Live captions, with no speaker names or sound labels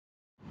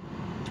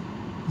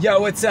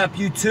Yo, what's up,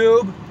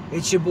 YouTube?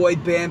 It's your boy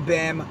Bam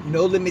Bam,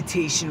 No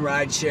Limitation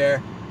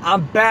Rideshare.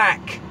 I'm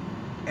back.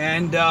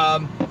 And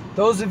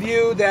those of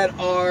you that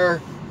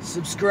are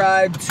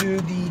subscribed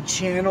to the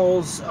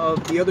channels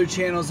of the other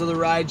channels of the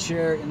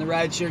rideshare in the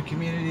rideshare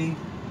community,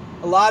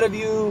 a lot of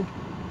you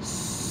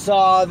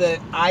saw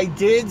that I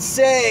did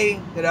say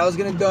that I was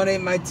going to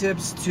donate my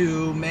tips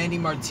to Mandy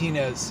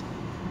Martinez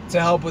to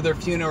help with her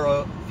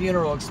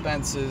funeral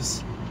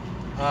expenses.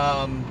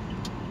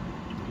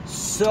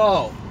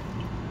 So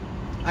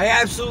I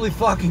absolutely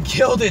fucking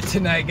killed it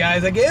tonight,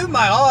 guys. I gave it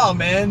my all,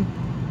 man.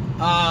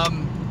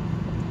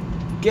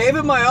 Gave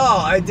it my all.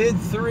 I did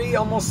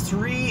almost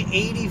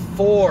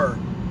 384.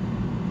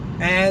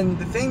 And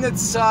the thing that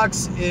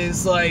sucks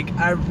is, like,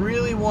 I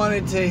really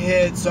wanted to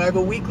hit, so I have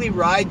a weekly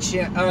ride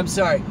I'm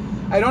sorry,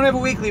 I don't have a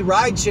weekly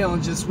ride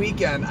challenge this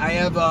weekend. I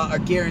have a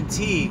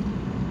guarantee.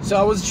 So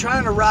I was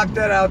trying to rock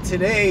that out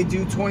today,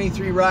 do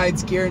 23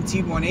 rides,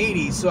 guaranteed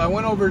 180. So I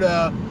went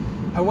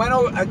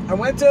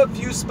to a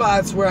few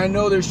spots where I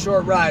know there's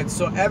short rides.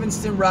 So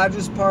Evanston,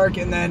 Rogers Park,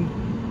 and then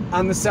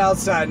on the south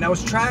side. And I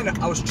was trying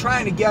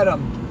to get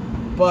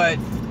them, but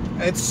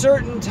at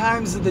certain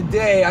times of the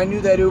day, I knew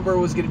that Uber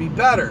was going to be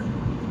better,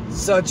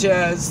 such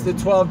as the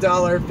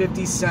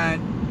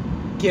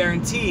 $12.50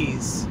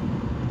 guarantees.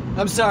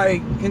 I'm sorry,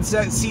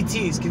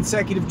 CTs,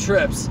 consecutive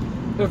trips.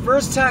 For the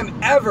first time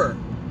ever,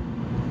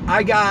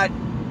 I got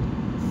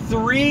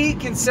 3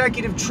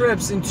 consecutive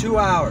trips in 2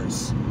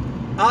 hours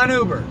on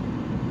Uber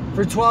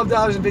for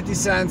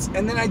 $12.50,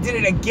 and then I did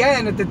it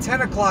again at the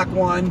 10 o'clock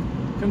one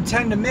from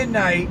 10 to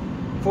midnight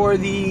for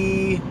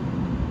the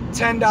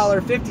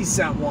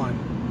 $10.50 one.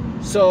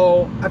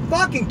 So I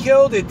fucking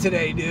killed it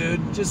today,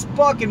 dude. Just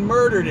fucking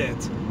murdered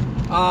it.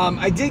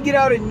 I did get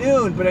out at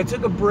noon, but I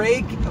took a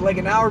break, like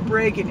an hour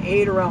break, and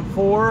ate around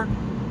 4,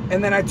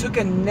 and then I took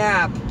a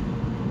nap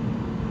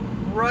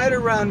right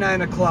around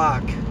 9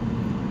 o'clock.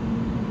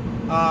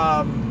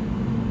 I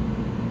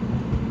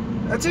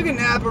took a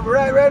nap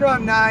right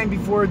around 9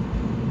 before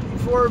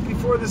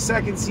the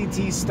second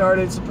CT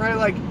started. So probably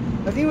like,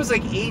 I think it was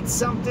like 8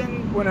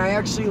 something when I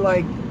actually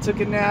like took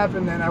a nap,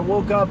 and then I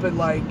woke up at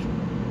like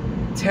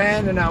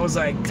 10 and I was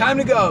like, time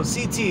to go,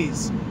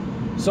 CTs.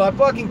 So I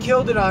fucking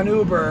killed it on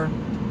Uber,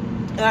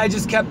 and I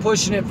just kept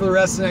pushing it for the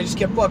rest of the night. I just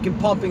kept fucking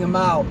pumping them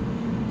out.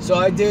 So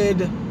I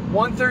did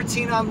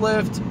 113 on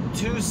Lyft,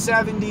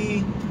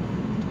 270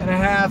 and a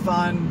half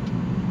on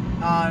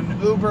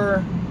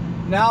Uber.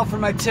 Now for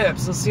my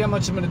tips. Let's see how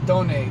much I'm going to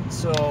donate.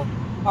 So, all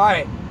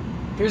right,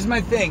 here's my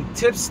thing.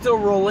 Tips still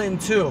roll in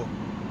too.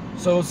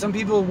 So some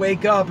people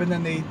wake up and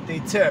then they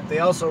tip. They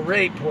also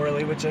rate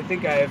poorly, which I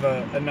think I have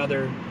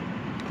another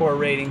poor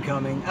rating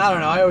coming. I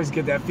don't know. I always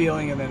get that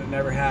feeling and then it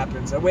never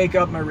happens. I wake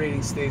up, my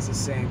rating stays the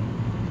same.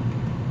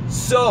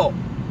 So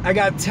I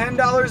got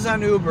 $10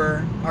 on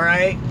Uber, all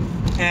right?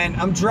 And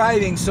I'm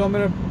driving, so I'm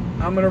gonna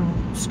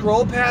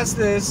scroll past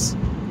this.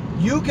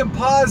 You can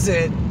pause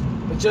it.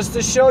 But just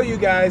to show you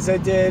guys, I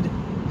did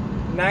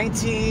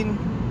 19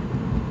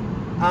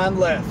 on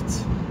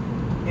Lyft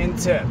in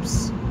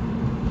tips.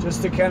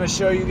 Just to kind of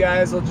show you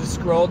guys, I'll just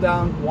scroll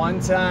down one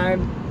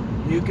time.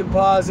 You can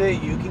pause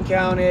it, you can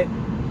count it.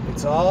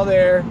 It's all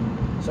there.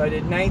 So I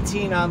did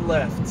 19 on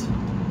Lyft.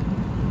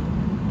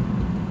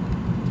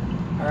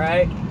 All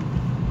right.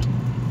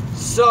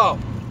 So,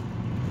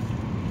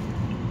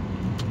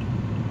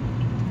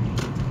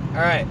 all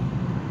right.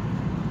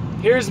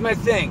 Here's my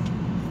thing.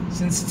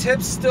 Since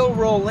tips still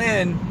roll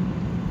in,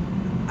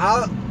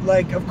 of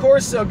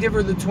course I'll give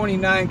her the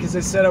 29 because I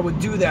said I would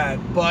do that,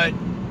 but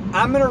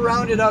I'm gonna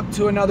round it up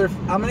to I'm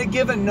gonna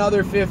give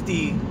another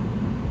 50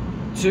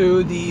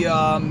 to the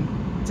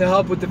to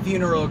help with the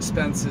funeral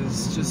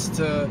expenses, just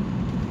to,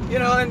 you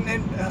know,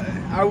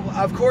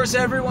 of course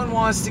everyone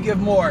wants to give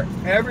more.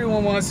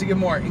 Everyone wants to give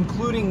more,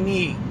 including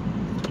me.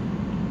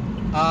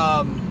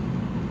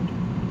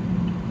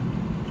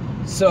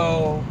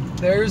 So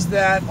there's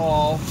that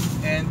all,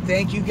 and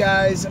thank you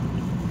guys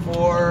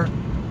for,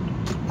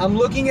 I'm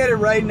looking at it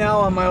right now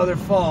on my other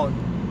phone,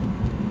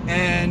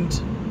 and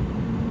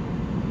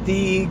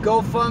the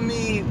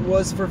GoFundMe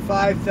was for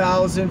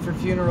 $5,000 for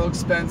funeral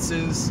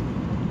expenses,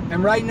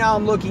 and right now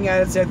I'm looking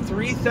at it, it's at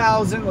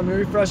 $3,000, let me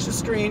refresh the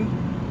screen,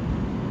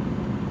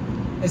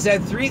 it's at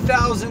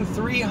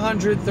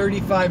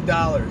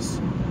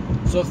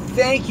 $3,335. So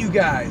thank you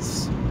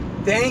guys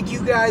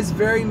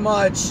very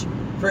much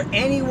for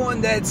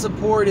anyone that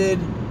supported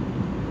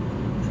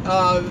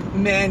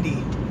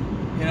Mandy.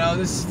 You know,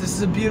 this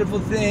is a beautiful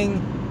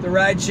thing. The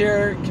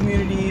rideshare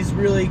community is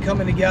really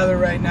coming together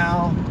right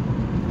now,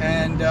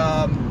 and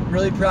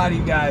really proud of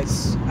you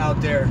guys out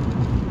there.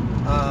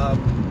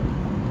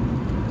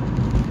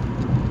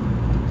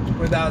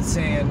 Without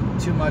saying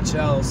too much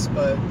else,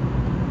 but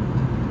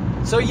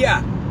so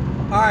yeah.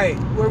 All right,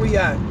 where we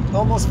at?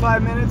 Almost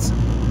 5 minutes.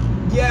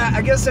 Yeah,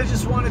 I guess I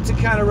just wanted to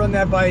kind of run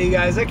that by you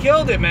guys. I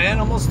killed it, man.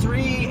 Almost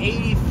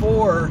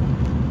 384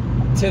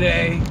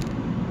 today.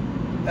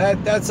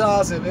 That's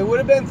awesome. It would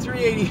have been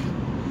 380.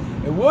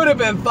 It would have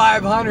been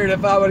 500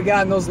 if I would have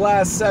gotten those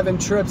last 7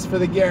 trips for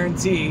the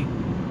guarantee.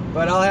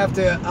 But I'll have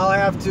to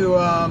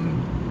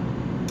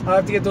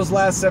get those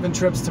last 7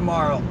 trips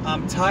tomorrow.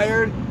 I'm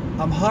tired,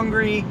 I'm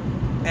hungry,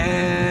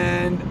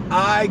 and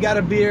I got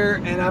a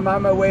beer, and I'm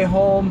on my way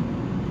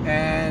home,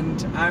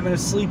 and I'm gonna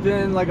sleep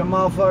in like a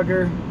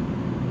motherfucker.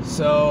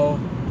 So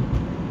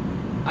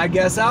I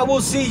guess I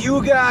will see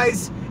you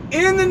guys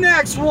in the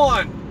next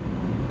one.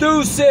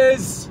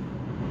 Deuces.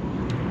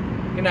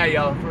 Good night,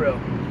 y'all, for real.